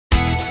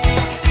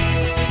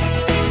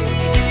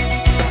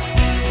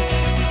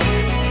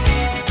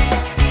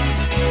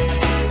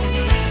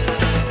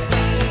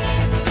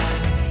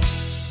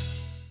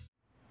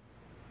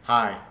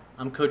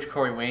I'm Coach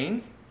Corey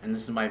Wayne, and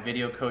this is my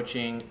video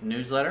coaching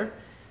newsletter.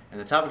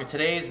 And the topic of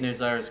today's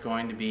newsletter is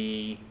going to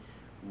be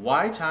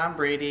why Tom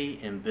Brady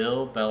and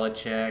Bill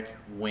Belichick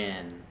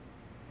win,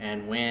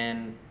 and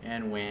win,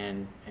 and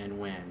win, and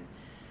win.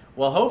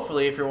 Well,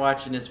 hopefully, if you're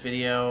watching this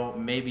video,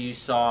 maybe you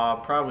saw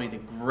probably the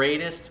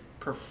greatest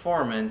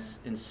performance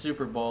in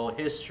Super Bowl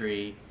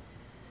history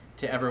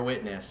to ever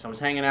witness. I was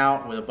hanging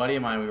out with a buddy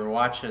of mine. We were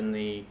watching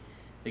the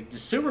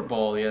Super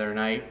Bowl the other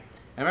night.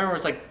 I remember it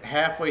was like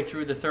halfway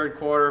through the third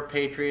quarter,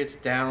 Patriots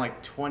down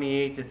like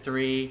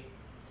 28-3.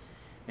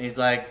 And he's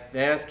like,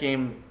 this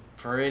game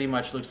pretty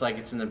much looks like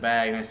it's in the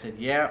bag. And I said,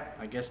 yeah,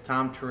 I guess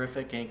Tom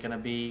Terrific ain't going to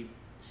be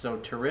so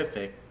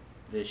terrific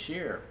this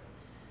year.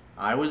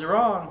 I was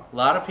wrong. A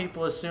lot of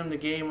people assumed the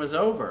game was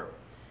over.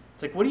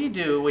 It's like, what do you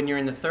do when you're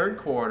in the third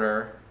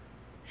quarter,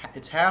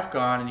 it's half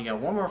gone, and you got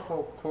one more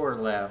full quarter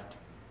left,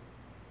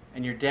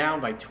 and you're down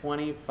by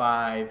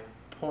 25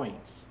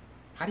 points?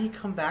 How do you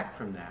come back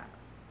from that?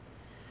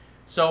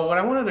 So what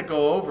I wanted to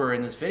go over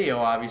in this video,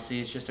 obviously,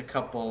 is just a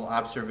couple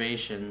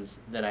observations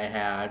that I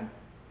had,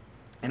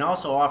 and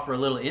also offer a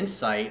little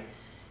insight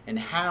in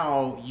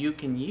how you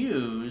can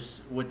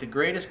use with the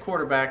greatest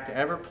quarterback to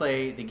ever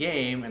play the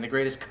game and the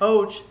greatest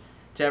coach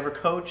to ever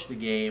coach the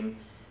game,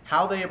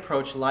 how they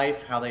approach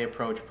life, how they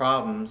approach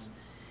problems,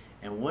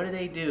 and what do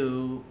they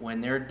do when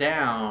they're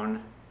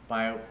down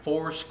by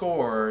 4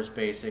 scores,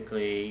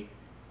 basically,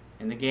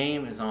 and the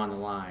game is on the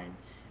line.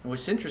 And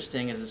what's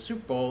interesting is the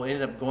Super Bowl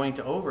ended up going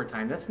to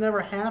overtime. That's never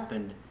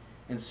happened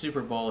in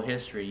Super Bowl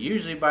history.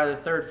 Usually by the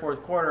third,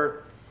 fourth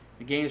quarter,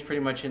 the game's pretty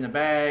much in the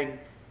bag,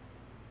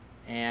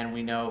 and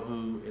we know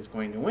who is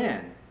going to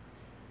win.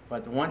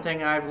 But the one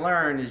thing I've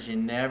learned is you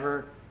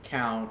never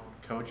count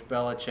Coach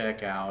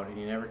Belichick out, and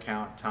you never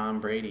count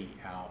Tom Brady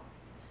out.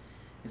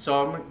 And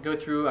so I'm going to go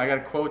through, I got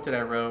a quote that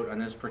I wrote on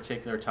this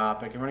particular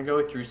topic, and we're going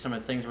to go through some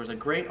of the things. There was a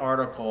great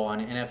article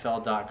on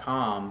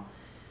NFL.com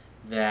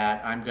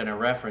that I'm going to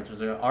reference. It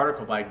was an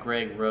article by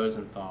Greg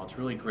Rosenthal. It's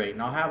really great.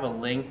 And I'll have a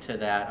link to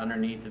that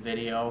underneath the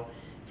video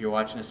if you're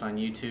watching this on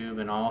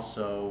YouTube, and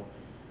also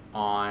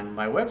on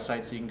my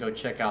website, so you can go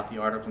check out the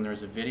article, and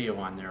there's a video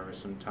on there with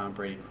some Tom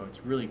Brady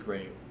quotes. Really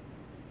great.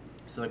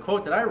 So the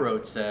quote that I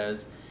wrote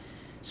says,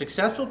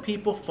 "Successful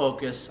people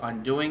focus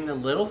on doing the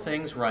little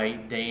things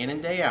right day in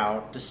and day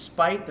out,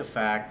 despite the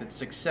fact that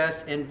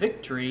success and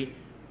victory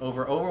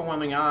over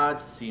overwhelming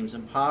odds seems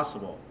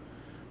impossible.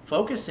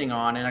 Focusing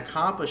on and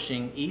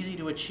accomplishing easy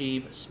to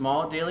achieve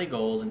small daily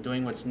goals and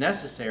doing what's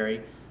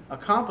necessary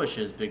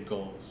accomplishes big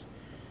goals.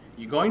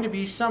 You're going to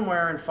be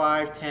somewhere in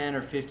 5, 10,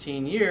 or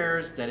 15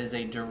 years that is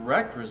a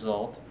direct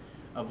result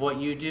of what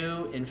you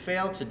do and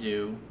fail to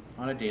do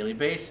on a daily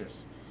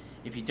basis.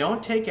 If you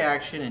don't take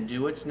action and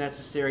do what's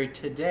necessary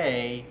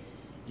today,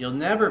 you'll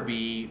never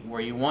be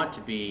where you want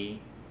to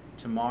be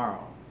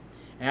tomorrow."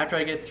 And after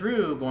I get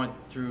through going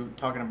through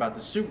talking about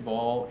the Super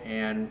Bowl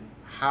and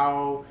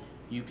how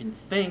you can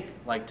think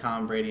like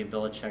Tom Brady and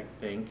Belichick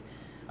think,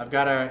 I've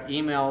got an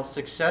email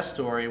success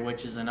story,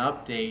 which is an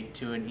update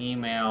to an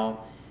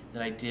email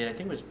that I did, I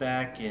think it was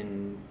back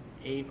in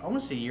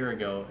almost a year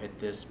ago at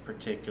this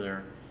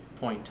particular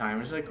point in time.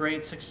 It was a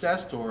great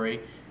success story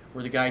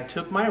where the guy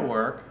took my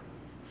work,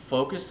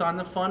 focused on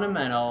the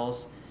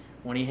fundamentals.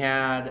 When he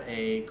had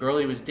a girl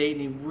he was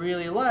dating he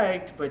really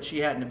liked, but she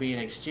happened to be an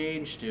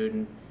exchange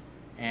student,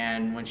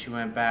 and when she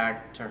went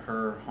back to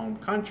her home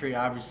country,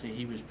 obviously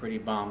he was pretty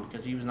bummed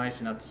because he was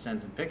nice enough to send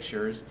some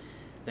pictures.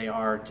 They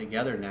are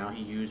together now.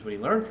 He used what he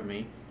learned from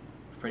me.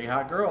 Pretty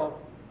hot girl.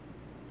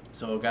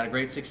 So I've got a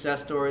great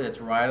success story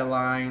that's right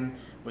aligned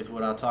with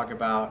what I'll talk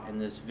about in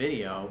this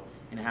video,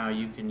 and how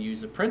you can use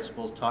the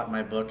principles taught in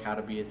my book, How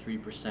to Be a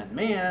 3%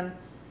 Man,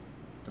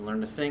 to learn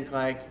to think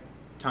like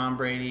Tom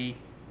Brady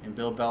and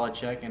Bill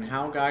Belichick, and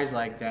how guys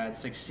like that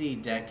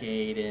succeed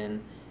decade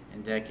in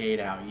and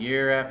decade out,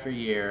 year after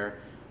year,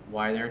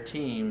 why their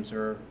teams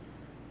are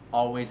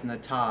always in the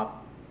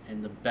top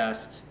and the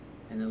best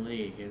in the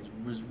league. It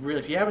was really,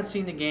 if you haven't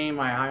seen the game,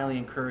 I highly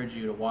encourage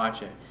you to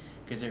watch it,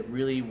 because it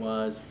really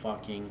was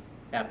fucking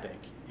epic.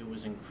 It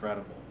was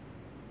incredible.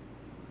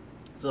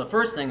 So the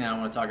first thing that I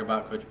want to talk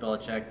about Coach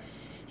Belichick,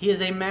 he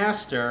is a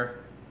master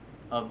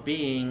of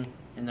being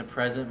in the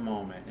present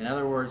moment. In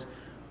other words,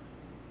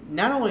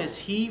 not only is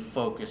he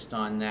focused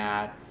on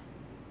that,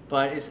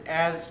 but it's,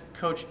 as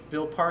Coach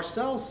Bill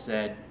Parcells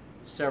said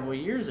several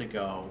years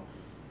ago,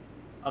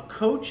 a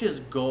coach's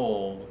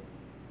goal,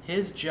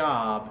 his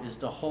job, is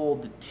to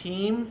hold the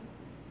team,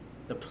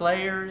 the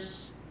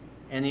players,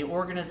 and the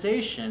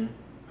organization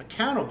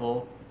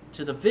accountable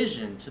to the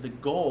vision, to the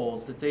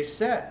goals that they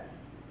set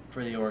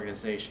for the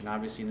organization.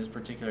 Obviously, in this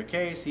particular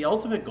case, the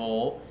ultimate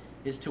goal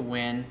is to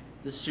win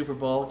the Super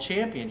Bowl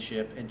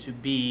championship and to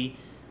be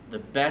the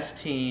best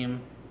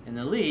team in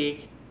the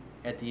league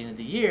at the end of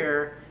the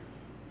year.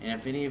 And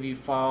if any of you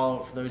follow,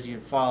 for those of you who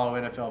follow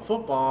NFL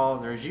football,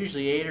 there's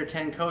usually 8 or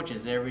 10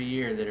 coaches every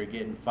year that are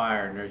getting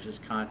fired, and there's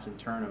just constant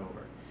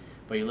turnover.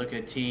 But you look at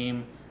a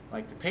team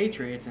like the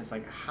Patriots, and it's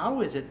like,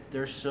 how is it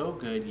they're so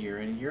good year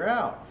in and year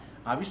out?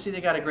 Obviously,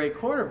 they got a great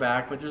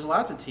quarterback, but there's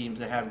lots of teams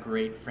that have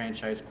great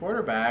franchise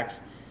quarterbacks,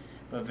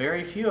 but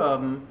very few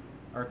of them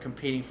are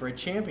competing for a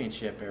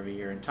championship every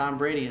year. And Tom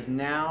Brady has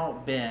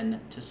now been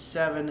to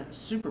 7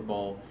 Super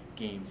Bowl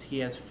games. He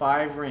has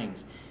 5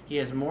 rings. He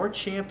has more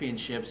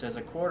championships as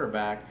a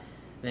quarterback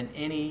than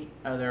any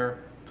other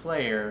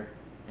player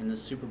in the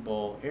Super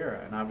Bowl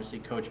era. And obviously,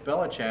 Coach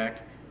Belichick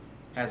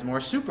has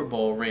more Super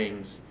Bowl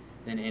rings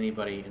than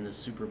anybody in the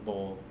Super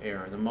Bowl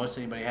era. The most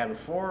anybody had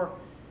before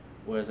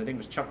was, I think it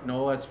was Chuck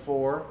Noll has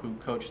 4, who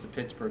coached the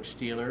Pittsburgh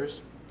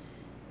Steelers.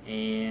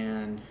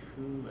 And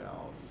who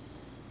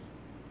else?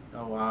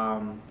 Oh,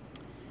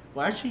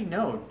 well, actually,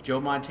 no. Joe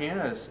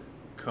Montana's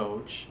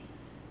coach,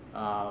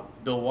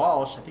 Bill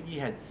Walsh, I think he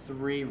had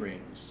 3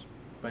 rings.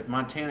 But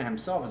Montana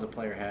himself as a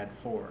player had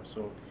 4.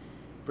 So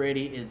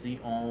Brady is the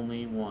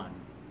only one.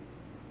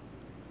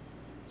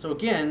 So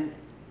again,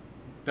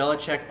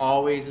 Belichick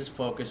always is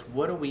focused,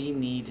 what do we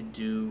need to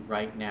do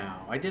right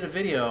now? I did a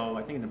video,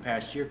 I think in the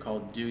past year,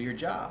 called Do Your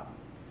Job.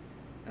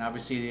 And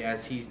obviously,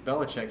 as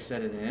Belichick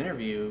said in an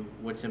interview,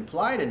 what's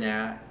implied in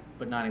that,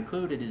 but not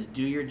included, is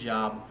do your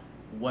job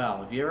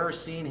well. Have you ever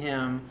seen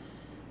him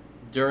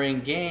during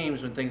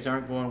games when things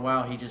aren't going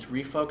well, he just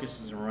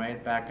refocuses and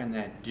right back on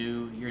that,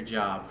 do your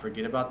job.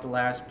 Forget about the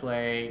last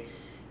play.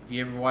 If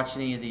you ever watch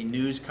any of the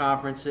news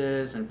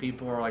conferences and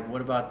people are like,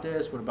 what about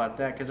this, what about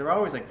that? Because they're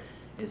always like,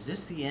 is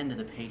this the end of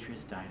the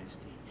Patriots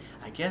dynasty?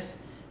 I guess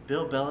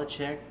Bill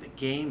Belichick, the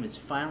game has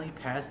finally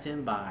passed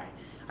him by.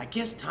 I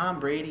guess Tom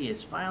Brady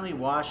is finally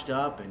washed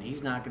up and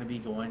he's not going to be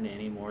going to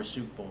any more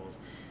Super Bowls.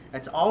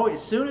 That's always,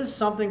 as soon as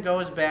something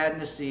goes bad in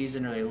the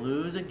season or they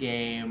lose a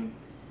game,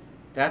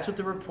 that's what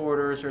the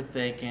reporters are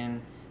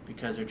thinking,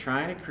 because they're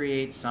trying to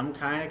create some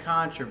kind of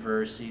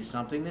controversy,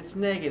 something that's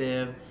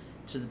negative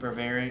to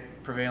the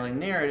prevailing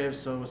narrative,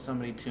 so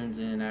somebody tunes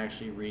in and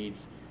actually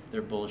reads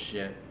their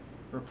bullshit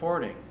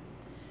reporting.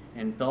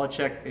 And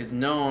Belichick is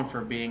known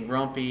for being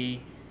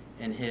grumpy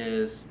in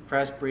his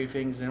press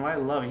briefings, and what I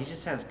love, he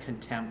just has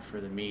contempt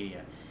for the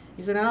media.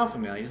 He's an alpha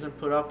male. He doesn't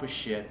put up with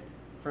shit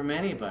from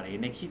anybody,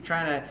 and they keep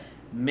trying to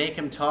make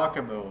him talk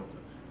about,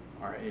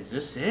 is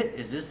this it?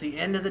 Is this the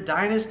end of the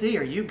dynasty?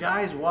 Are you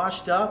guys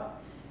washed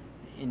up?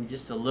 And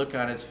just the look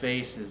on his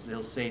face is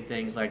he'll say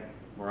things like,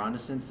 we're on to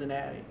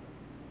Cincinnati,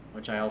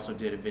 which I also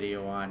did a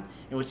video on.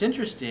 And what's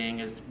interesting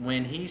is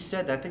when he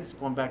said that, I think it's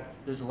going back,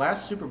 there's the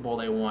last Super Bowl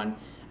they won.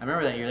 I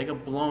remember that year, they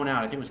got blown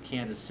out. I think it was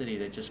Kansas City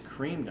that just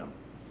creamed them.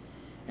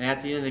 And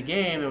at the end of the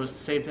game, it was the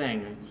same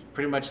thing. It was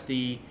pretty much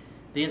the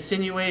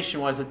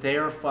insinuation was that they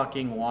were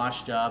fucking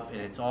washed up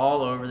and it's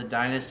all over. The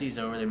dynasty's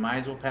over. They might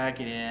as well pack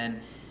it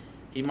in.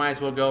 He might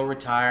as well go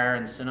retire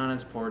and sit on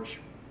his porch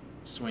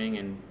swing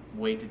and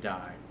wait to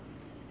die.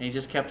 And he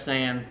just kept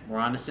saying, we're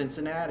on to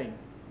Cincinnati.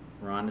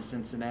 We're on to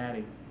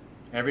Cincinnati.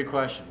 Every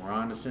question, we're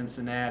on to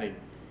Cincinnati.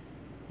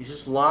 He's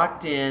just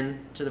locked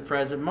in to the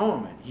present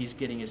moment. He's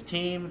getting his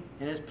team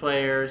and his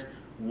players,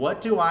 what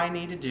do I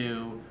need to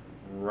do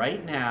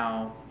right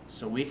now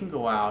so we can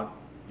go out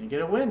and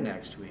get a win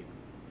next week?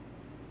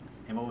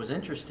 And what was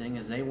interesting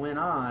is they went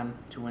on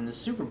to win the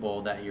Super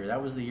Bowl that year.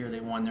 That was the year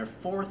they won their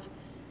 4th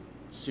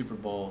Super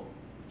Bowl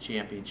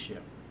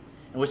championship.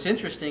 And what's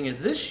interesting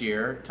is this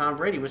year, Tom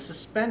Brady was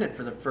suspended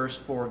for the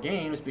first 4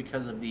 games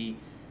because of the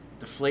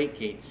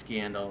Deflategate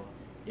scandal,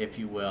 if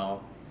you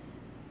will.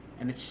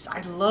 And it's just,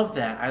 I love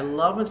that. I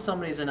love when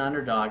somebody's an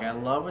underdog. I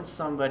love when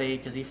somebody,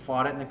 because he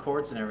fought it in the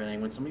courts and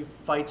everything, when somebody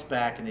fights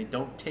back and they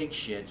don't take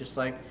shit, just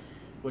like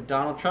what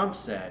Donald Trump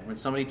said. When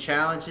somebody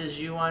challenges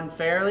you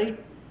unfairly,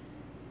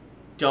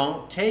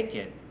 don't take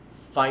it.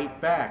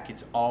 Fight back.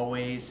 It's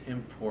always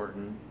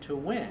important to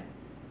win.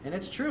 And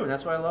it's true. And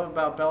that's what I love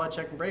about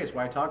Belichick and Brady. It's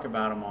why I talk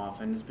about them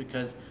often. It's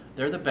because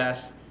they're the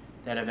best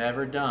that have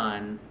ever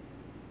done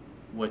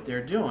what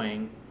they're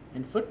doing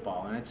in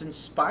football. And it's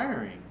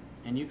inspiring.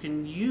 And you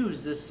can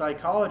use this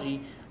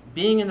psychology,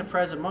 being in the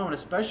present moment,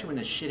 especially when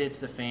the shit hits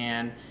the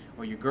fan,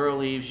 or your girl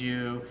leaves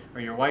you,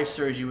 or your wife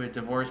serves you with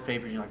divorce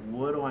papers. You're like,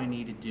 what do I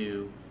need to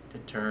do to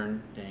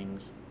turn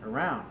things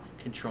around?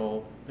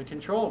 Control the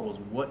controllables.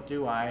 What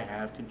do I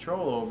have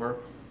control over?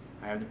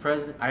 I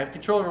have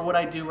control over what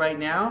I do right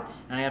now,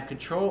 and I have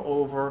control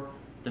over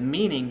the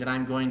meaning that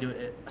I'm going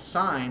to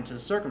assign to the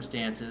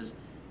circumstances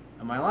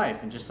of my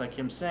life. And just like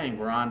him saying,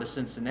 we're on to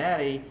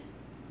Cincinnati,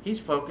 he's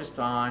focused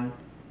on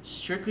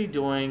strictly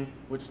doing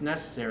what's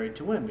necessary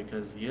to win,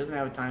 because he doesn't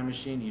have a time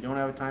machine, you don't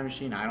have a time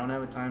machine, I don't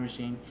have a time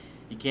machine.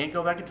 You can't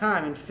go back in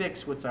time and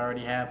fix what's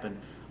already happened.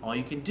 All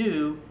you can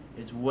do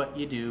is what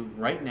you do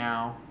right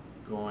now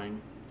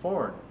going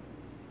forward.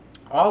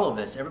 All of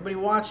this, everybody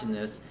watching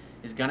this,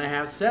 is going to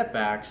have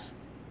setbacks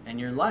in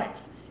your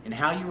life. And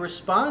how you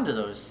respond to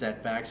those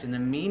setbacks and the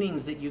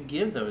meanings that you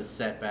give those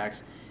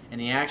setbacks and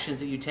the actions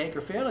that you take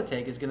or fail to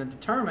take is going to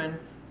determine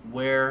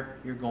where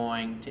you're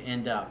going to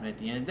end up. And at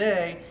the end of the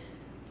day,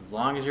 as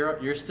long as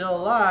you're still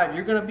alive,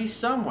 you're going to be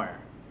somewhere.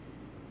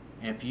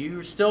 And if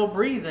you're still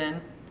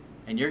breathing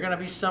and you're going to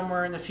be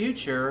somewhere in the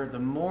future, the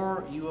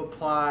more you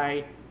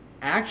apply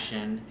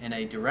action in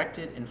a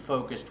directed and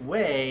focused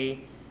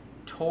way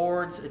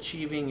towards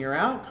achieving your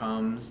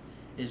outcomes,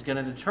 is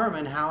going to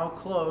determine how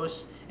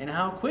close and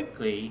how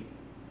quickly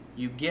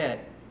you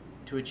get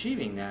to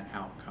achieving that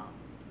outcome.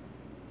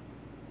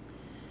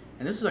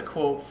 And this is a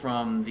quote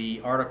from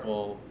the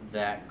article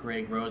that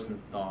Greg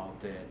Rosenthal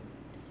did.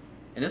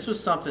 And this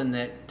was something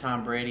that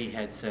Tom Brady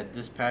had said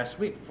this past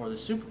week before the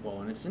Super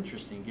Bowl, and it's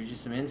interesting. It gives you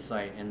some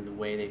insight in the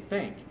way they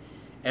think.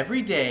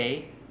 Every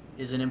day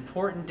is an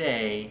important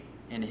day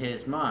in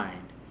his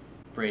mind,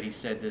 Brady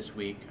said this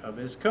week of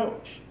his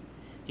coach.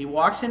 He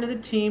walks into the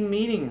team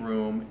meeting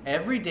room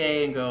every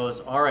day and goes,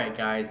 all right,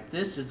 guys,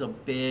 this is a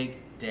big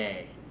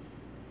day.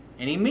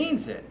 And he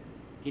means it.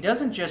 He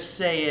doesn't just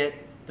say it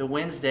the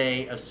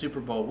Wednesday of Super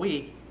Bowl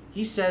week.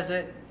 He says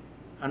it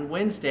on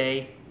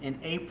Wednesday in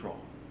April.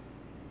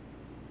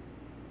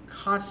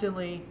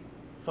 Constantly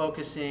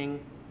focusing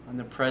on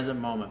the present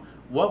moment.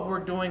 What we're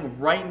doing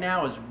right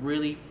now is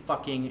really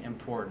fucking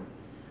important.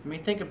 I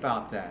mean, think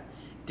about that.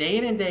 Day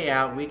in and day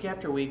out, week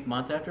after week,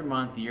 month after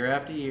month, year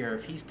after year,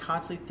 if he's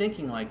constantly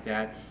thinking like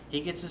that, he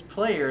gets his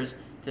players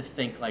to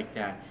think like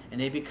that. And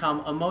they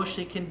become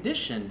emotionally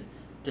conditioned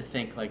to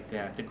think like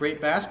that. The great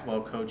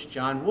basketball coach,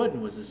 John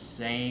Wooden, was the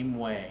same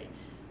way.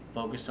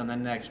 Focus on the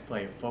next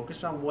play.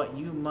 Focus on what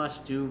you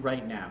must do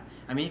right now.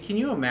 I mean, can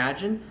you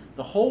imagine?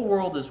 The whole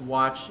world is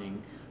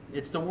watching.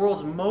 It's the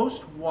world's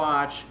most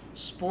watched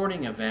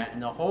sporting event in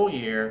the whole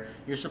year.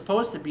 You're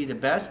supposed to be the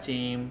best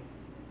team,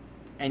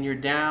 and you're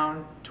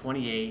down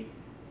 28-3.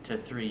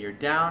 You're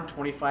down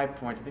 25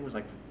 points. I think it was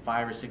like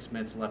 5 or 6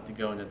 minutes left to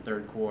go in the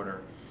third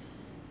quarter.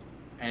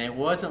 And it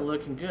wasn't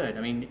looking good.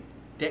 I mean,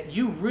 that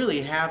you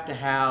really have to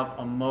have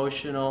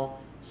emotional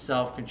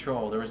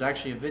self-control. There was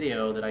actually a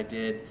video that I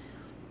did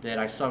that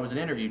I saw. It was an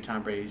interview,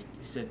 Tom Brady.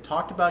 He said,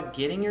 talked about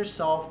getting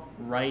yourself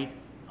right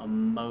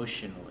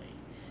emotionally.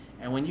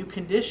 And when you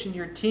condition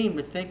your team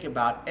to think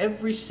about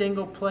every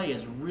single play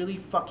is really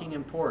fucking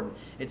important.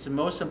 It's the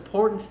most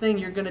important thing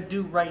you're going to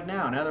do right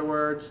now. In other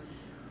words,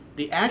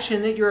 the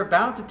action that you're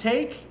about to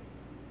take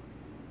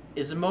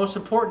is the most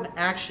important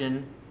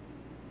action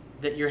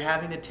that you're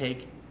having to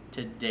take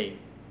to date.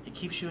 It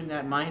keeps you in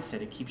that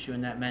mindset. It keeps you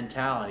in that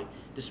mentality.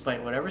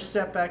 Despite whatever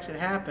setbacks that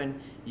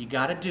happen, you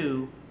got to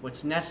do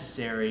what's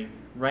necessary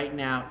right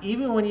now,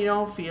 even when you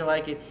don't feel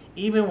like it,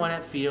 even when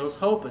it feels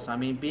hopeless. I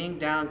mean, being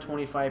down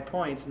 25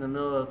 points in the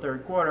middle of the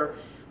third quarter,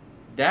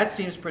 that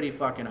seems pretty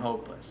fucking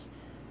hopeless.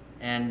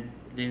 And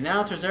the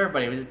announcers,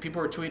 everybody,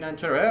 people were tweeting on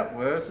Twitter,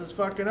 well, this is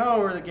fucking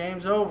over, the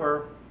game's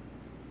over.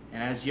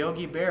 And as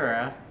Yogi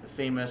Berra, the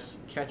famous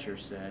catcher,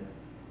 said,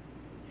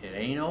 it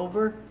ain't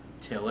over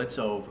till it's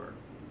over.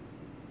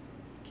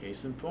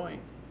 Case in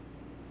point.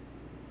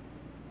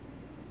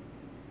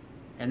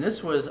 And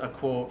this was a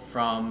quote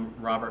from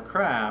Robert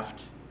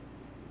Kraft,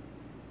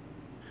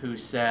 who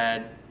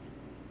said,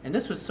 and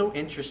this was so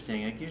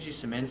interesting, it gives you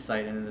some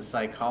insight into the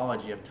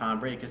psychology of Tom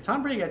Brady, because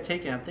Tom Brady got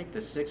taken, I think, the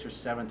 6th or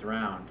 7th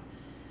round.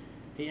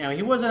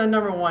 He wasn't a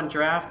 #1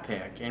 draft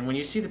pick, and when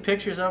you see the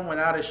pictures of him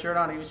without his shirt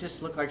on, he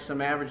just looked like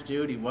some average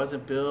dude. He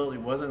wasn't built, he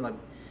wasn't like,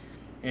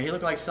 he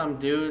looked like some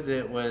dude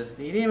that was,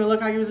 he didn't even look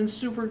like he was in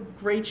super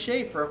great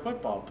shape for a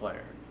football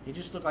player. He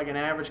just looked like an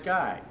average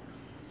guy.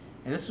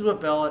 And this is what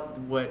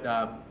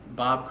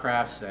Bob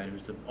Kraft said,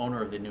 who's the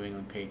owner of the New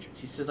England Patriots.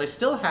 He says, I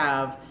still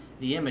have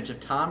the image of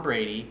Tom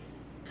Brady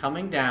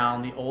coming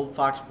down the old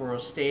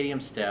Foxborough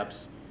Stadium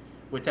steps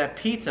with that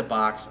pizza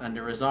box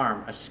under his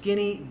arm, a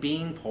skinny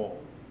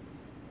beanpole.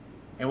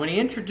 And when he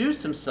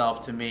introduced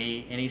himself to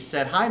me and he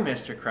said, hi,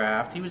 Mr.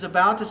 Kraft, he was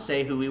about to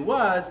say who he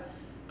was,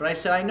 but I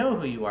said, I know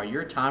who you are.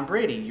 You're Tom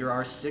Brady. You're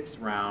our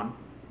 6th round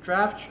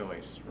draft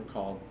choice,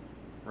 recalled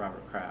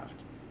Robert Kraft.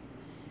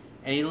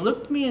 And he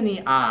looked me in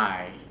the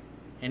eye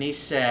and he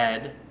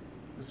said,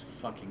 this is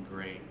fucking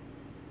great.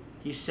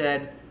 He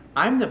said,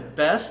 I'm the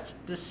best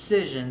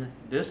decision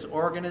this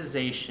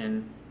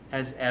organization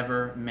has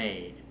ever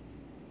made.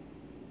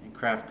 And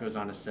Kraft goes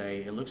on to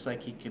say, it looks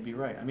like he could be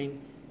right. I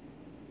mean,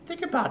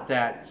 think about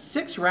that.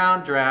 6th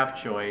round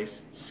draft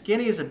choice,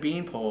 skinny as a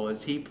beanpole,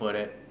 as he put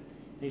it.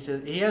 And he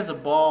says he has the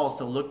balls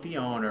to look the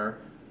owner,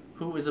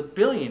 who is a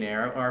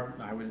billionaire, or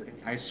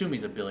I assume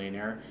he's a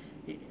billionaire.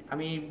 I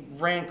mean, he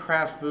ran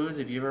Kraft Foods,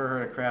 if you've ever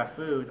heard of Kraft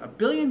Foods, $1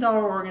 billion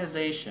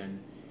organization.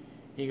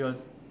 He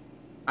goes,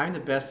 I'm the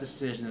best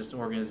decision this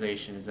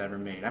organization has ever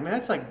made. I mean,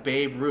 that's like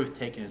Babe Ruth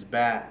taking his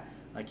bat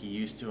like he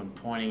used to and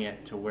pointing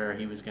it to where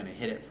he was going to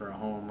hit it for a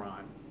home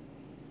run.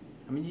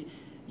 I mean,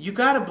 you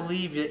got to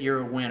believe that you're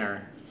a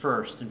winner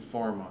first and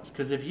foremost,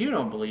 because if you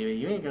don't believe it,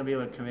 you ain't going to be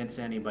able to convince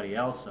anybody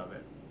else of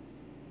it.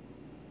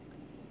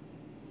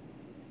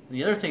 And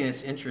the other thing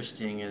that's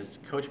interesting is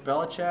Coach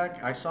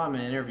Belichick. I saw him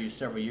in an interview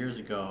several years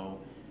ago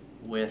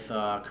with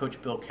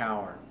Coach Bill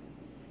Cowher.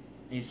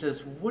 And he says,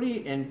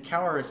 and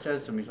Cowher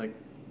says to him, he's like,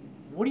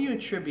 what do you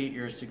attribute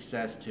your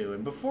success to?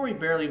 And before he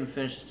barely even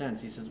finished the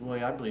sentence, he says,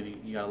 well, I believe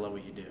you got to love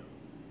what you do.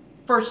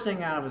 First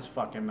thing out of his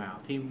fucking mouth.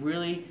 He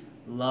really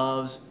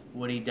loves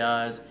what he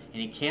does,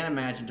 and he can't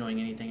imagine doing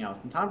anything else.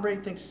 And Tom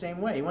Brady thinks the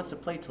same way. He wants to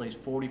play till he's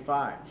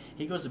 45.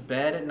 He goes to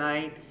bed at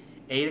night,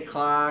 8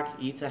 o'clock,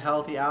 eats a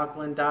healthy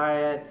alkaline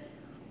diet,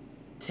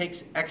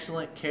 takes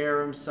excellent care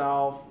of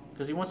himself,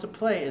 because he wants to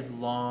play as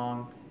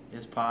long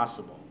as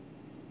possible.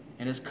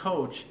 And his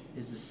coach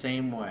is the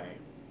same way.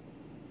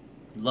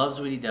 Loves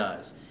what he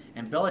does.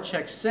 And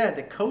Belichick said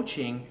that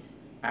coaching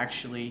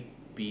actually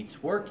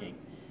beats working.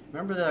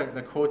 Remember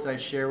the quote that I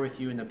shared with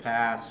you in the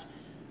past?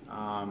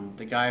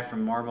 The guy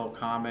from Marvel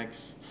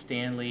Comics,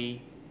 Stan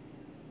Lee.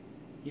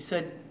 He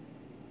said,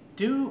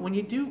 when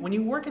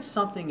you work at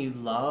something you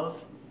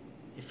love,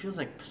 it feels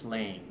like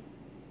playing.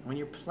 When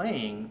you're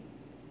playing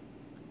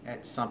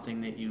at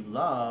something that you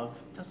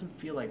love, it doesn't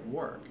feel like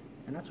work.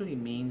 And that's what he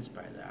means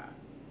by that.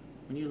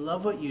 When you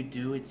love what you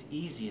do, it's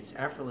easy, it's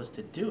effortless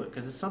to do it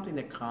because it's something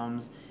that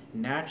comes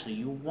naturally.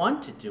 You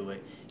want to do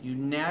it. You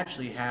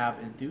naturally have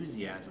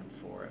enthusiasm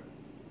for it.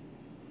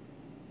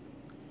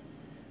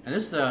 And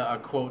this is a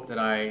quote that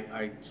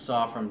I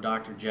saw from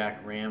Dr.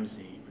 Jack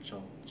Ramsey, which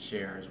I'll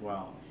share as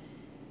well.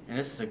 And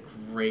this is a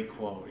great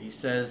quote. He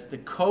says, "The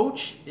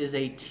coach is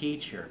a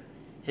teacher.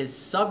 His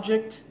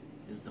subject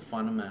is the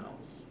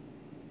fundamentals."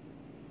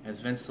 As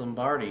Vince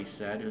Lombardi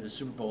said, who the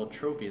Super Bowl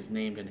trophy is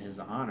named in his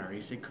honor, he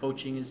said,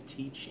 "Coaching is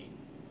teaching."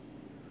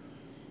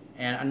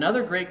 And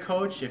another great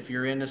coach, if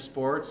you're into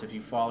sports, if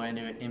you follow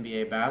into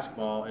NBA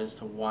basketball, is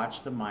to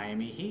watch the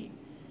Miami Heat.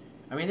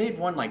 I mean, they'd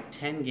won like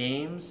 10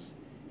 games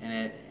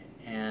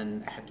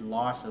and had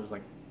lost, it was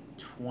like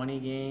 20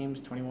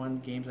 games, 21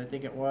 games, I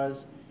think it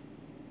was.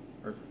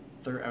 Or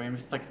 30, I mean,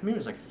 maybe it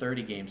was like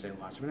 30 games they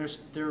lost. I mean,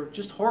 they're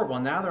just horrible.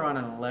 And now they're on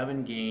an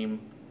 11-game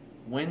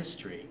win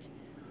streak.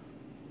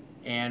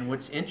 And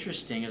what's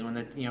interesting is when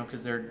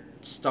because their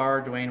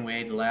star Dwayne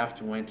Wade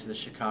left and went to the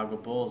Chicago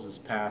Bulls this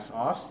past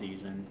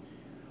offseason.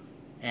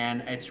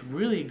 And it's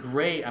really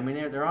great. I mean,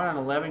 they're on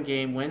an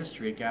 11-game win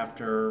streak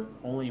after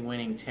only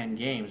winning 10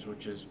 games,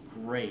 which is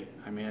great.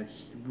 I mean,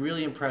 it's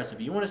really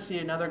impressive. You want to see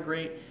another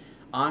great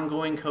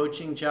ongoing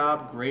coaching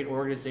job, great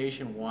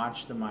organization,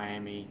 watch the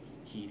Miami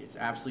Heat. It's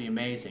absolutely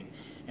amazing.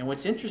 And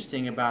what's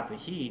interesting about the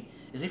Heat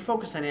is they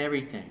focus on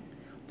everything.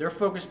 They're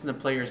focused on the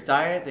player's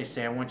diet. They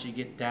say, I want you to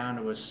get down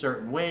to a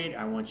certain weight.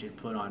 I want you to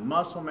put on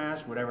muscle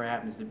mass, whatever it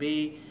happens to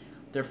be.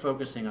 They're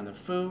focusing on the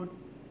food.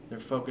 They're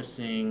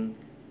focusing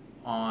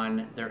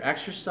on their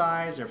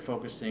exercise. They're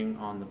focusing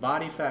on the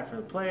body fat for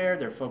the player.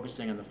 They're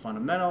focusing on the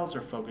fundamentals.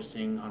 They're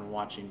focusing on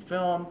watching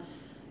film.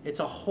 It's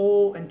a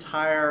whole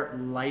entire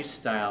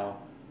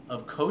lifestyle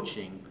of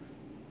coaching.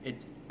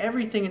 It's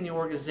everything in the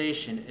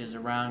organization is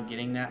around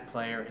getting that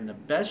player in the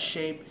best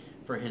shape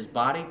for his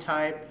body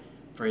type,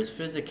 for his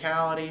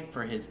physicality,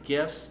 for his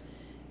gifts,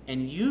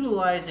 and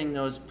utilizing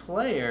those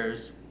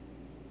players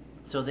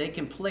so they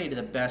can play to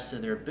the best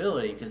of their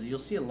ability. Because you'll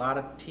see a lot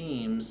of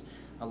teams,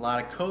 a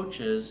lot of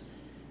coaches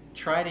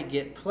try to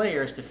get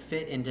players to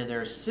fit into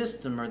their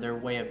system or their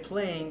way of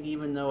playing,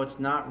 even though it's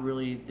not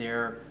really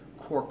their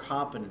core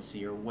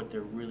competency or what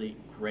they're really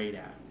great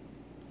at.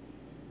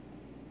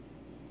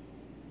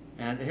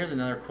 And here's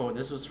another quote.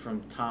 This was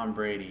from Tom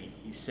Brady.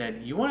 He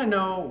said, "You want to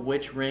know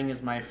which ring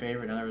is my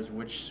favorite? In other words,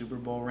 which Super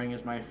Bowl ring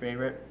is my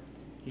favorite?"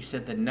 He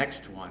said, "The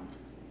next one."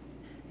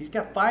 He's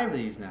got 5 of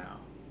these now.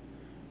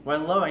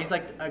 Well, I love it. He's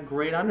like a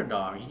great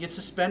underdog. He gets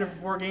suspended for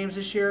 4 games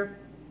this year,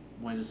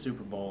 wins the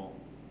Super Bowl.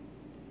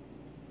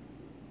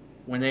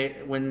 When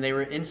they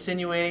were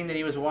insinuating that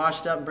he was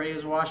washed up, Brady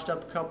was washed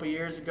up a couple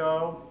years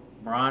ago,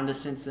 Braun to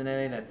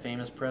Cincinnati, that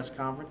famous press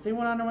conference, they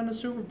went on to win the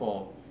Super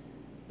Bowl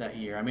that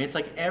year. I mean, it's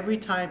like every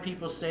time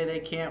people say they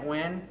can't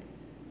win,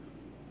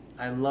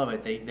 I love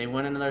it. They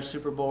win another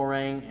Super Bowl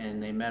ring,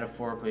 and they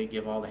metaphorically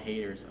give all the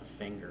haters a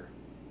finger.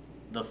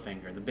 The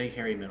finger, the big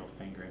hairy middle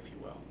finger, if you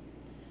will.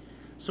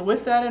 So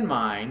with that in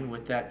mind,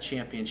 with that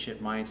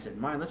championship mindset in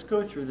mind, let's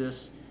go through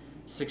this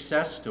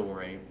success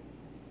story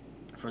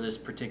for this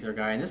particular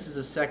guy. And this is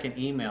the second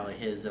email of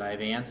his that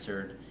I've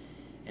answered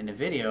in the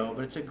video,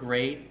 but it's a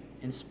great,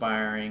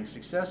 inspiring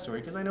success story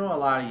because I know a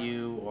lot of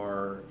you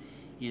are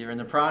either in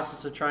the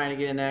process of trying to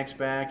get an ex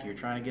back, you're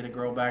trying to get a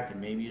girl back that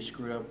maybe you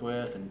screwed up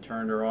with and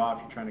turned her off,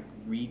 you're trying to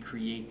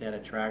recreate that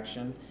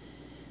attraction.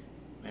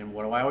 And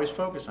what do I always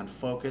focus on?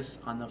 Focus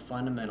on the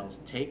fundamentals.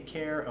 Take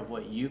care of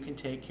what you can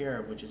take care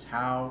of, which is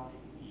how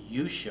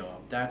you show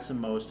up. That's the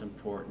most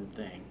important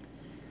thing.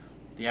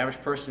 The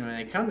average person, when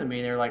they come to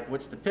me, they're like,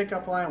 what's the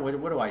pickup line? What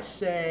do I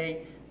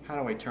say? How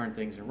do I turn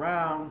things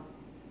around?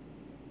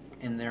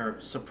 And they're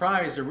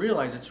surprised to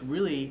realize it's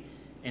really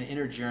an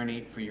inner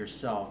journey for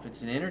yourself.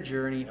 It's an inner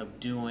journey of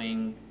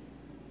doing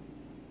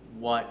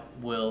what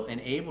will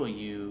enable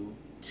you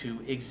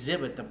to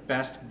exhibit the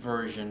best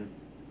version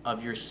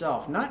of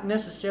yourself. Not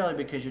necessarily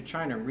because you're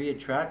trying to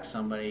re-attract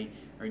somebody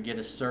or get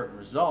a certain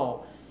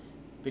result,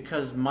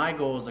 because my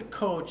goal as a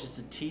coach is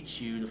to teach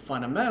you the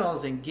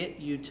fundamentals and get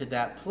you to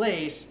that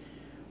place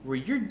where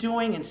you're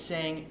doing and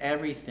saying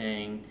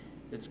everything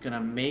that's going to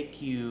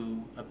make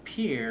you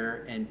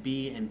appear and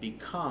be and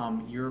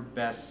become your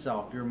best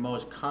self, your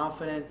most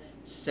confident,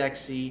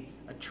 sexy,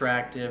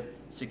 attractive,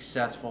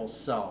 successful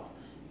self.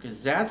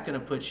 Because that's going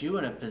to put you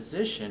in a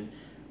position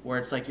where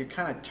it's like you're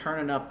kind of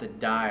turning up the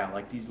dial,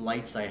 like these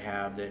lights I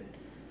have that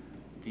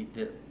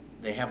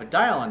they have a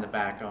dial on the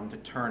back of them to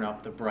turn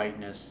up the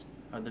brightness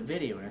of the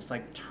video, and it's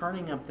like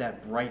turning up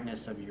that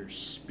brightness of your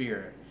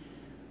spirit,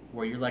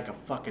 where you're like a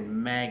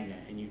fucking magnet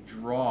and you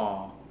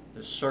draw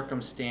the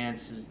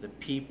circumstances, the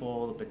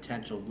people, the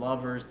potential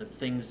lovers, the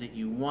things that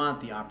you want,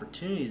 the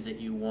opportunities that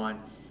you want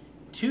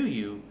to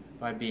you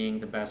by being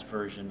the best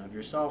version of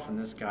yourself. And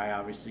this guy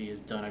obviously has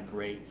done a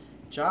great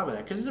job of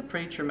that, because it's a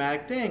pretty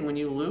traumatic thing when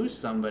you lose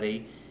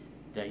somebody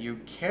that you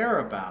care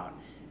about.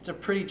 It's a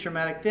pretty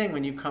traumatic thing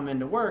when you come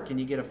into work and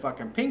you get a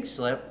fucking pink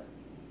slip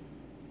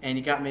and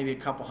you got maybe a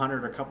couple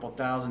hundred or a couple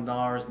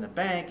 $1,000 in the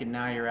bank, and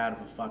now you're out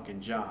of a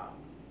fucking job.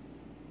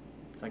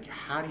 It's like,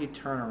 how do you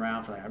turn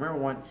around for that? I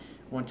remember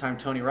one time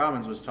Tony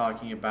Robbins was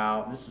talking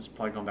about, this is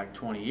probably going back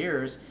 20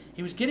 years,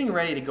 he was getting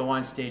ready to go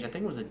on stage. I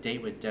think it was a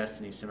Date with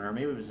Destiny seminar,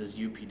 maybe it was his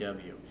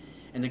UPW.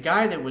 And the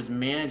guy that was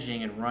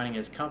managing and running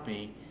his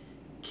company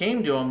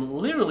came to him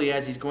literally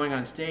as he's going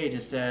on stage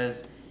and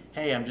says,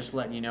 hey, I'm just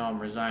letting you know I'm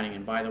resigning,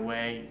 and by the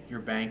way, you're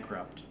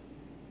bankrupt.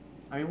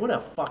 I mean, what a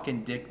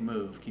fucking dick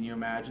move. Can you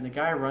imagine? The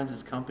guy runs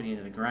his company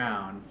into the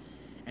ground,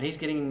 and he's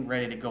getting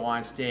ready to go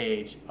on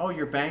stage. Oh,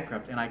 you're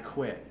bankrupt, and I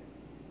quit.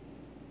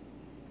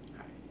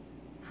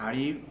 How do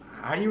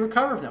you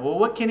recover from that? Well,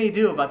 what can he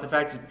do about the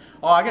fact that,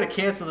 oh, I got to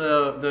cancel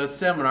the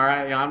seminar.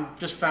 I'm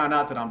just found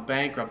out that I'm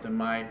bankrupt, and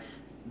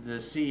the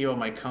CEO of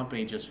my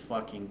company just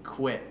fucking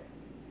quit.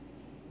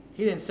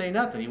 He didn't say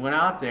nothing. He went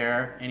out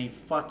there and he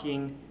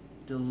fucking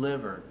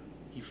delivered.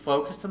 He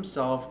focused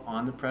himself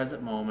on the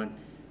present moment.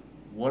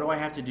 What do I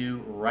have to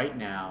do right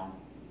now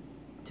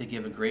to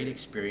give a great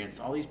experience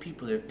to all these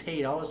people that have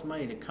paid all this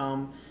money to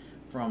come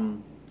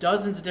from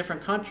dozens of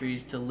different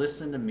countries to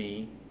listen to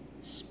me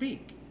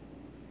speak?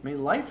 I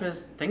mean,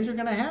 things are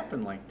going to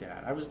happen like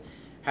that. I was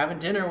having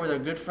dinner with a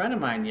good friend of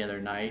mine the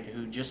other night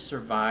who just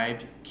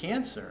survived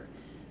cancer.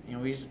 You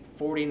know, he's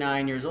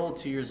 49 years old,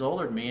 2 years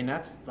older than me, and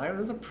that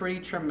was a pretty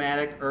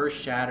traumatic,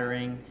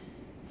 earth-shattering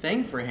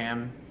thing for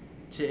him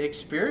to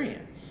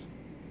experience.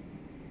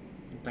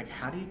 It's like,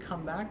 how do you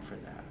come back from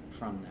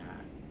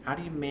that? How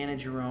do you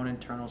manage your own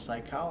internal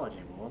psychology?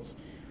 Well,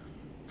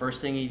 first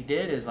thing he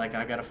did is like,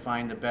 I got to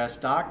find the best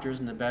doctors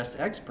and the best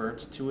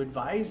experts to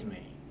advise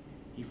me.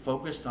 He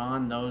focused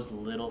on those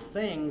little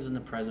things in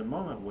the present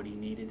moment, what he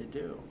needed to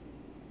do.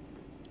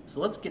 So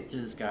let's get to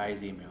this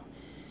guy's email.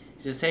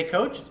 He says, hey,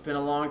 Coach, it's been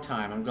a long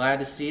time. I'm glad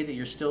to see that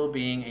you're still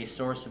being a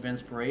source of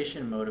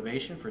inspiration and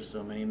motivation for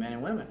so many men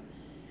and women.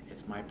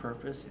 It's my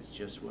purpose. It's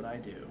just what I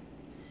do.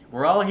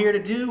 We're all here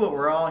to do what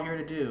we're all here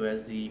to do,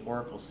 as the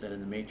Oracle said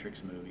in the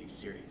Matrix movie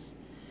series.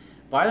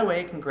 By the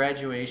way,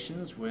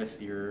 congratulations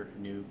with your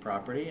new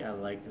property. I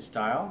like the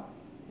style.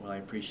 Well, I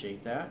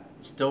appreciate that.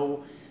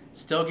 Still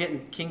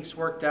getting kinks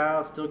worked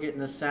out, still getting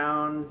the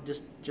sound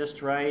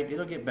just right.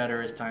 It'll get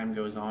better as time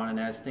goes on, and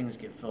as things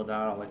get filled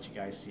out, I'll let you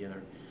guys see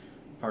other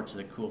parts of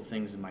the cool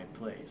things in my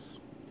place.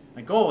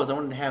 My goal was I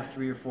wanted to have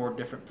 3 or 4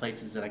 different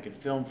places that I could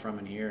film from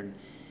in here and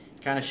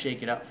kind of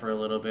shake it up for a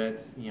little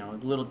bit, you know,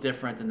 a little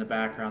different than the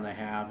background I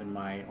have in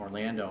my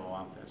Orlando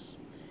office.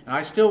 And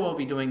I still will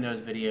be doing those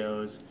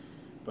videos,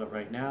 but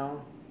right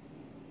now,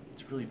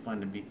 it's really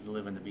fun to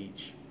live on the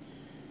beach.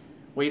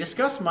 We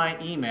discussed my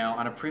email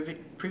on a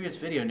previous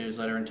video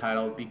newsletter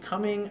entitled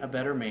Becoming a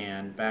Better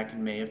Man back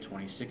in May of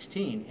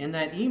 2016. In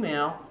that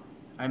email,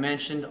 I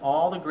mentioned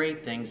all the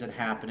great things that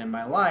happened in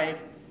my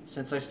life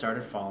since I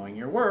started following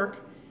your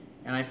work,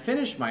 and I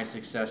finished my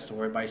success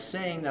story by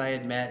saying that I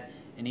had met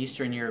an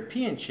Eastern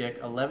European chick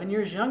 11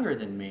 years younger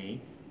than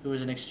me who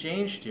was an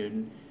exchange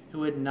student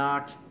who had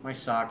knocked my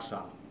socks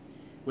off.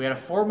 We had a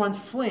 4-month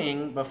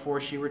fling before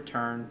she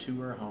returned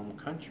to her home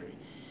country.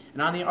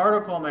 And on the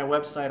article on my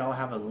website, I'll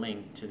have a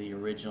link to the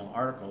original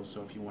article,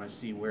 so if you want to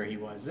see where he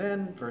was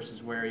then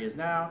versus where he is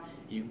now,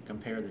 you can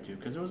compare the two,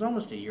 because it was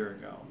almost a year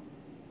ago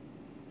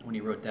when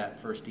he wrote that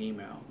first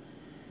email.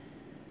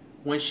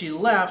 When she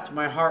left,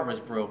 my heart was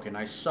broken.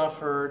 I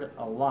suffered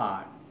a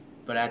lot,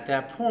 but at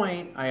that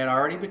point, I had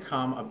already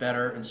become a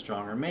better and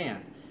stronger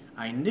man.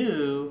 I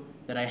knew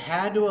that I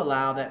had to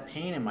allow that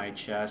pain in my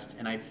chest,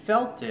 and I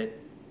felt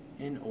it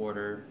in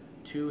order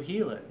to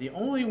heal it. The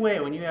only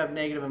way when you have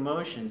negative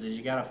emotions is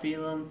you got to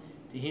feel them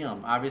to heal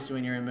them. Obviously,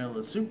 when you're in the middle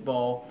of the Super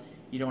Bowl,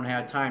 you don't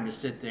have time to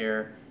sit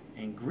there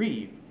and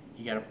grieve.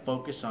 You got to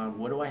focus on,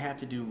 what do I have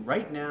to do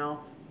right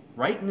now,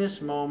 right in this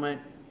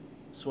moment,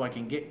 so I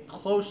can get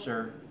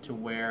closer to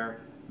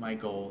where my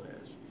goal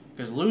is.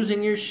 Because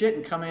losing your shit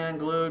and coming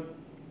unglued,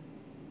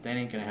 that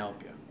ain't going to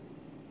help you.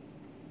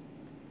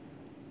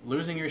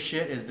 Losing your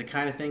shit is the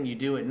kind of thing you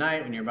do at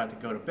night when you're about to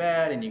go to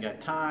bed and you got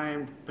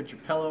time, put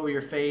your pillow over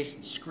your face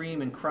and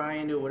scream and cry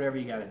into it, whatever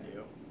you got to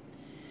do.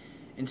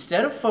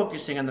 Instead of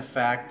focusing on the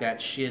fact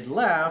that she had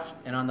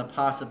left and on the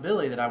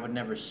possibility that I would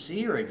never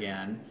see her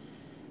again,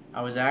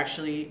 I was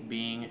actually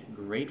being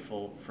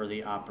grateful for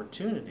the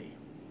opportunity.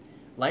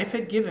 Life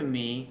had given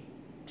me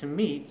to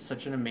meet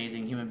such an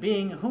amazing human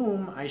being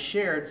whom I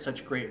shared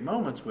such great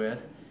moments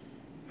with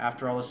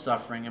after all the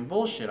suffering and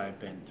bullshit I've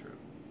been through.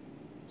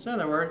 So in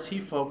other words, he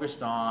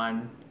focused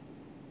on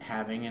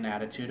having an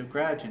attitude of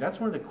gratitude. That's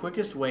one of the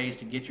quickest ways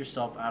to get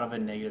yourself out of a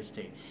negative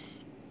state.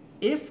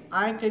 If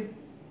I could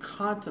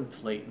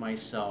contemplate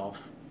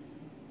myself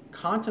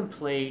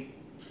contemplate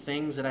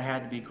things that I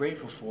had to be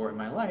grateful for in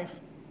my life.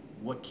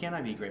 What can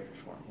I be grateful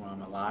for? Well,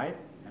 I'm alive.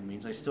 That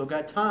means I still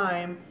got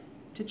time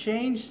to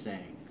change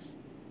things.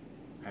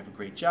 I have a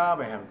great job.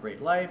 I have a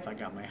great life. I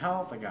got my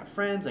health. I got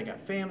friends. I got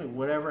family,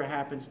 whatever it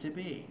happens to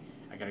be.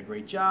 I got a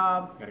great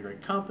job. I got a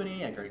great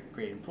company. I got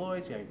great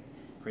employees. I got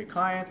great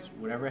clients,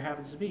 whatever it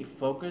happens to be.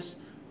 Focus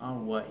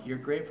on what you're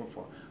grateful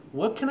for.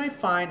 What can I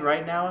find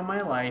right now in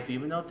my life,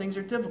 even though things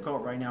are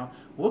difficult right now?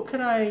 What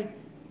could I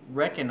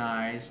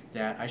recognize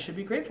that I should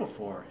be grateful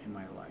for in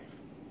my life?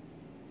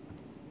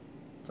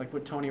 It's like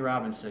what Tony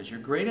Robbins says, your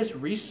greatest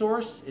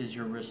resource is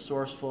your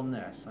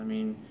resourcefulness. I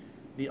mean,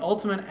 the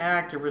ultimate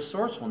act of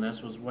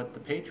resourcefulness was what the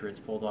Patriots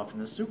pulled off in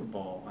the Super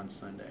Bowl on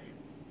Sunday.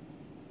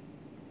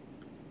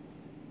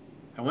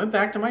 I went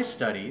back to my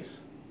studies.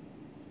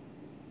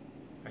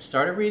 I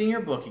started reading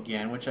your book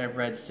again, which I've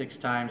read 6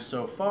 times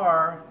so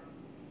far.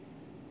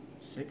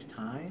 6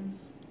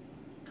 times?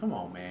 Come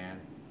on, man.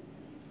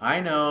 I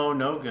know,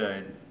 no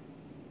good.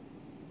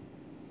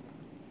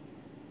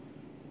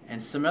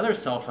 And some other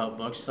self-help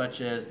books,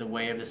 such as The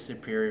Way of the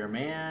Superior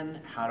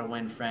Man, How to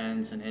Win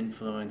Friends and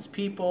Influence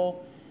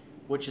People,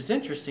 which is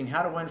interesting.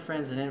 How to Win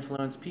Friends and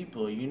Influence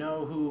People. You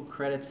know who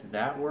credits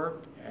that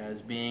work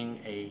as being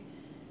a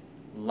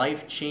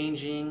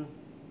life-changing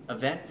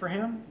event for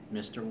him?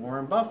 Mr.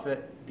 Warren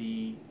Buffett,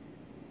 the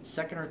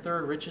 2nd or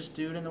 3rd richest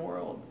dude in the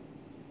world.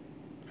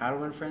 How to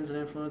Win Friends and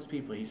Influence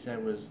People, he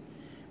said, was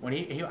when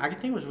I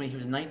think it was when he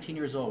was 19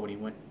 years old when he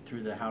went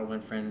through the How to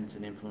Win Friends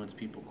and Influence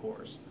People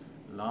course.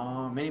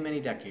 Many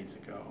decades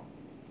ago.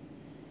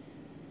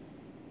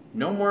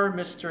 No More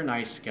Mr.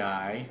 Nice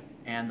Guy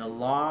and The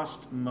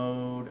Lost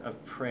Mode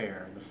of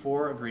Prayer, The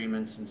 4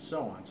 Agreements, and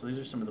so on. So these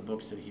are some of the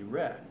books that he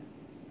read.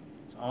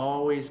 It's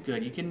always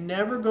good. You can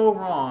never go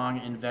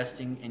wrong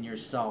investing in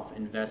yourself,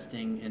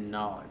 investing in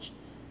knowledge.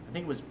 I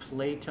think it was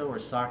Plato or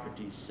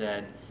Socrates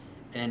said,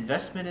 an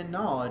investment in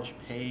knowledge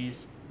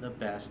pays the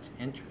best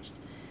interest.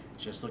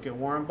 Just look at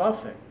Warren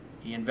Buffett.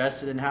 He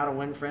invested in How to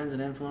Win Friends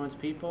and Influence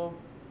People.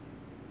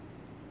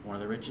 One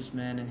of the richest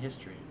men in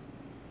history.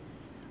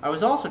 I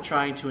was also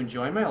trying to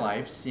enjoy my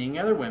life, seeing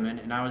other women,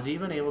 and I was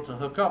even able to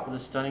hook up with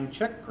a stunning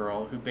Czech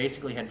girl who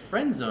basically had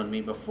friend-zoned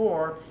me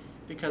before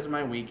because of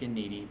my weak and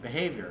needy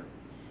behavior.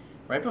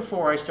 Right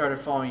before I started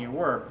following your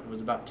work, it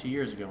was about 2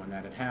 years ago when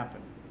that had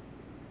happened.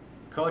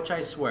 Coach,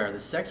 I swear, the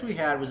sex we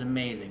had was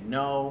amazing.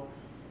 No,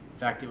 in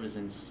fact, it was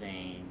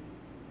insane.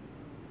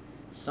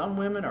 Some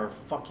women are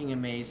fucking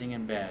amazing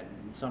in bed,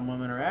 and some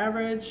women are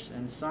average,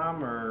 and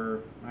some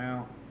are,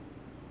 well,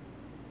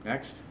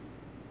 next.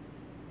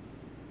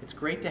 It's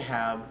great to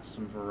have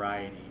some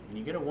variety. When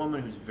you get a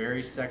woman who's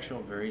very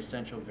sexual, very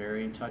sensual,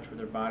 very in touch with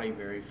her body,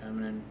 very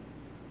feminine,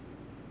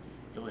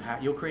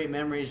 you'll create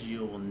memories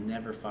you will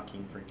never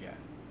fucking forget.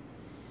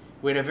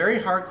 We had a very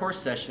hardcore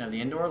session of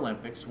the Indoor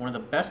Olympics, one of the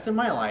best in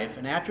my life,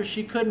 and after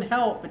she couldn't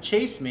help but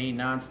chase me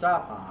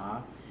nonstop,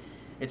 haha.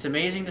 It's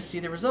amazing to see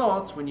the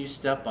results when you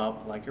step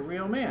up like a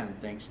real man,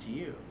 thanks to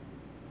you.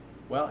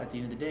 Well, at the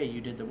end of the day,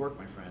 you did the work,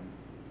 my friend.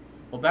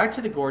 Well, back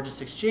to the gorgeous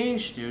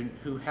exchange student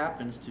who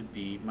happens to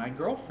be my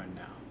girlfriend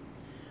now.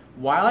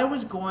 While I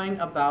was going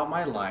about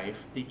my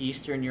life, the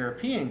Eastern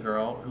European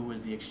girl who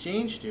was the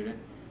exchange student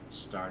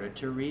started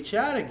to reach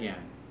out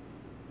again.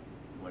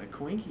 What a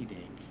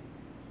coinky-dink.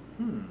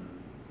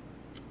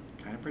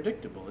 Kind of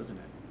predictable, isn't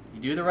it?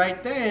 You do the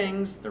right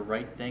things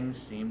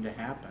seem to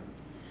happen.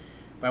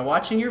 By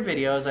watching your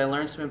videos, I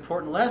learned some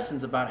important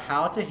lessons about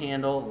how to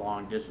handle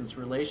long-distance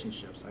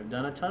relationships. I've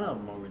done a ton of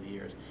them over the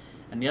years.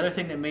 And the other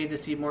thing that made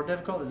this even more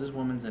difficult is this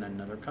woman's in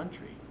another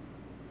country.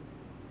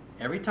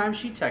 Every time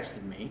she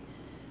texted me,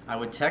 I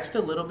would text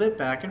a little bit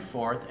back and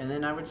forth, and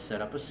then I would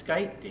set up a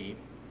Skype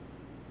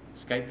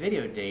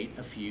video date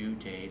a few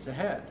days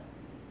ahead.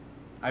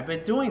 I've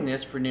been doing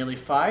this for nearly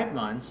 5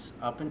 months,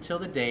 up until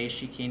the day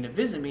she came to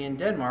visit me in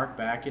Denmark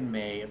back in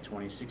May of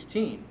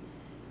 2016,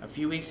 a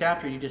few weeks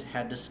after you just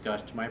had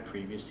discussed my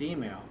previous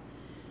email.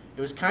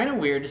 It was kind of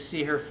weird to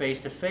see her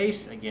face to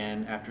face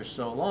again after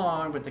so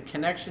long, but the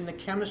connection, the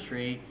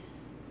chemistry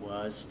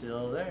was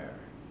still there.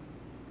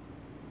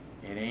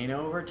 It ain't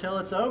over till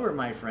it's over,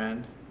 my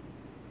friend.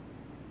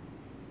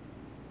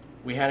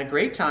 We had a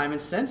great time, and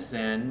since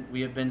then,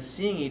 we have been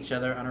seeing each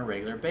other on a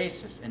regular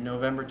basis. In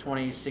November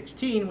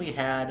 2016, we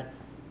had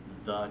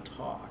the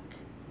talk.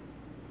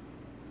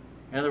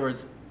 In other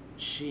words,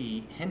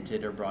 she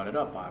hinted or brought it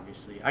up,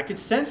 obviously. I could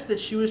sense that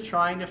she was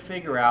trying to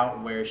figure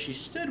out where she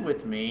stood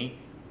with me,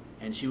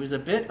 and she was a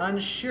bit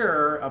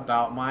unsure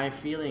about my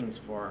feelings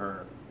for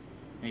her.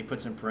 And he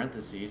puts in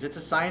parentheses, it's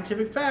a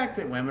scientific fact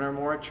that women are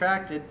more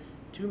attracted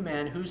to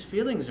men whose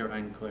feelings are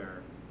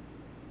unclear.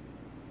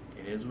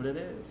 It is what it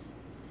is.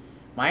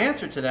 My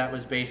answer to that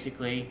was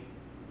basically,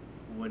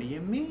 what do you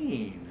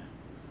mean?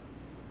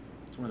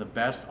 It's one of the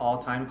best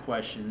all-time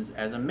questions.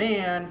 As a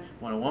man,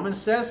 when a woman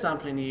says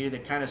something to you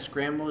that kind of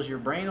scrambles your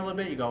brain a little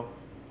bit, you go,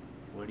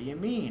 what do you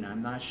mean?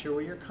 I'm not sure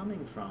where you're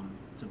coming from.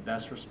 It's the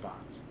best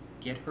response.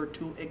 Get her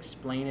to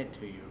explain it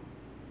to you.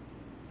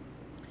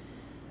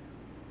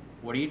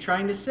 "What are you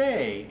trying to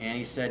say?"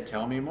 Annie said,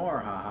 "Tell me more,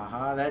 ha ha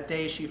ha." That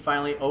day she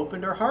finally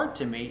opened her heart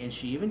to me, and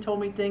she even told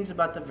me things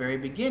about the very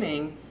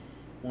beginning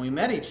when we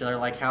met each other,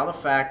 like how the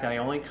fact that I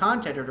only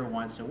contacted her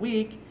once a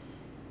week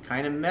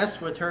kind of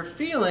messed with her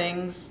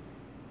feelings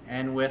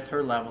and with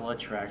her level of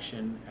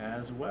attraction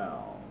as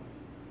well.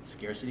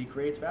 Scarcity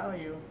creates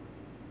value.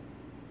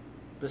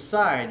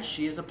 Besides,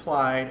 she has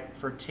applied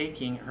for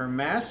taking her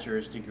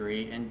master's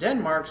degree in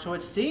Denmark, so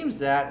it seems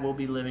that we'll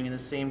be living in the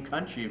same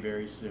country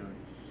very soon.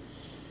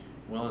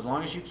 Well, as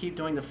long as you keep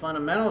doing the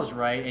fundamentals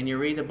right and you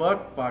read the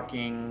book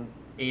fucking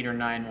 8 or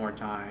 9 more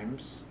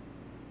times,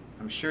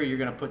 I'm sure you're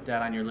going to put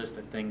that on your list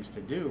of things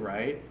to do,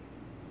 right?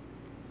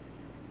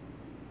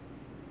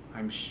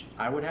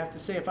 I would have to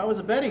say, if I was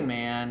a betting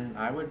man,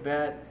 I would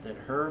bet that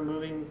her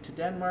moving to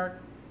Denmark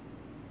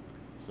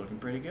is looking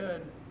pretty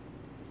good.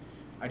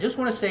 I just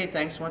want to say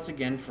thanks once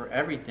again for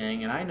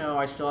everything, and I know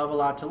I still have a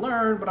lot to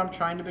learn, but I'm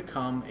trying to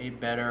become a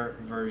better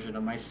version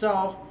of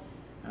myself,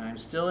 and I'm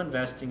still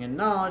investing in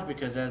knowledge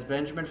because, as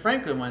Benjamin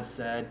Franklin once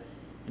said,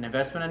 an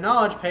investment in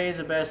knowledge pays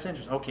the best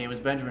interest. Okay, it was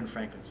Benjamin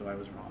Franklin, so I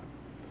was wrong.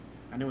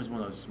 I knew it was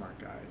one of those smart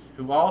guys,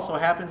 who also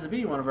happens to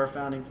be one of our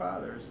founding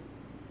fathers.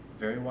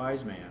 Very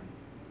wise man.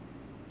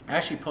 I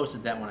actually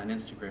posted that one on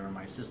Instagram, or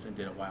my assistant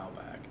did a while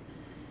back.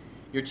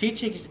 Your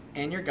teachings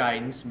and your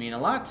guidance mean a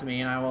lot to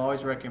me, and I will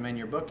always recommend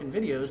your book and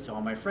videos to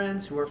all my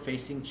friends who are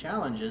facing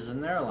challenges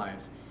in their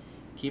lives.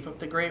 Keep up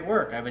the great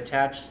work. I've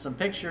attached some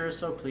pictures,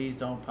 so please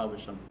don't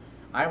publish them.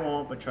 I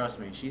won't, but trust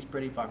me, she's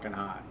pretty fucking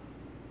hot.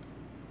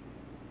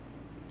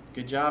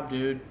 Good job,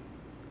 dude.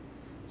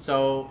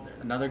 So,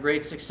 another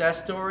great success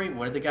story.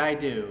 What did the guy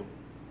do?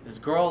 This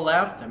girl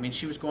left. I mean,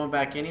 she was going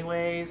back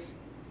anyways,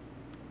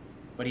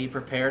 but he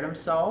prepared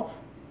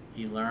himself.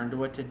 He learned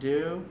what to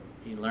do.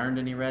 He learned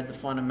and he read the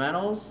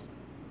fundamentals,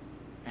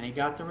 and he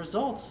got the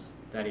results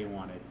that he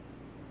wanted.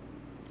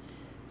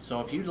 So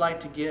if you'd like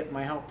to get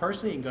my help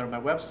personally, you can go to my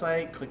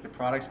website, click the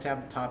products tab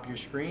at the top of your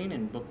screen,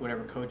 and book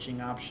whatever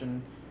coaching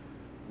option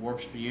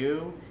works for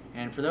you.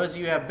 And for those of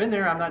you who have been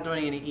there, I'm not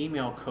doing any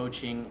email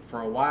coaching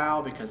for a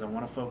while because I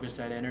want to focus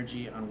that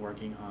energy on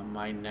working on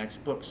my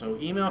next book. So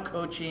email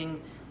coaching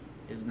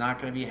is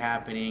not going to be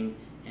happening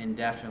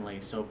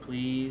indefinitely. So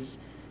please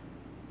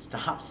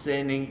stop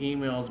sending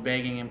emails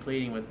begging and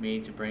pleading with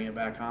me to bring it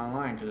back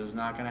online, because it's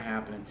not going to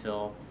happen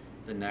until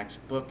the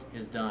next book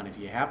is done. If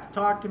you have to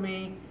talk to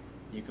me,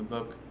 you can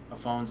book a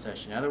phone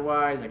session.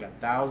 Otherwise, I got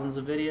thousands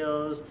of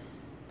videos,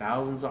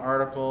 thousands of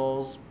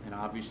articles, and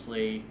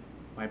obviously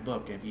my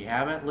book. And if you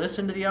haven't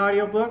listened to the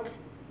audiobook,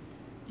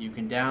 you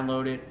can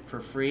download it for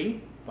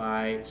free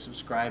by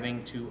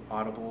subscribing to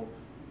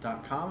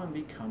audible.com and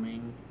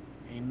becoming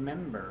a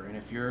member. And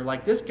if you're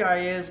like this guy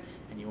is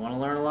and you want to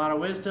learn a lot of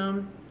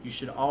wisdom, you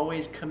should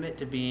always commit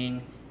to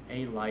being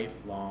a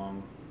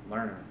lifelong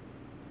learner.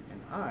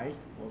 And I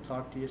will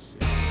talk to you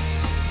soon.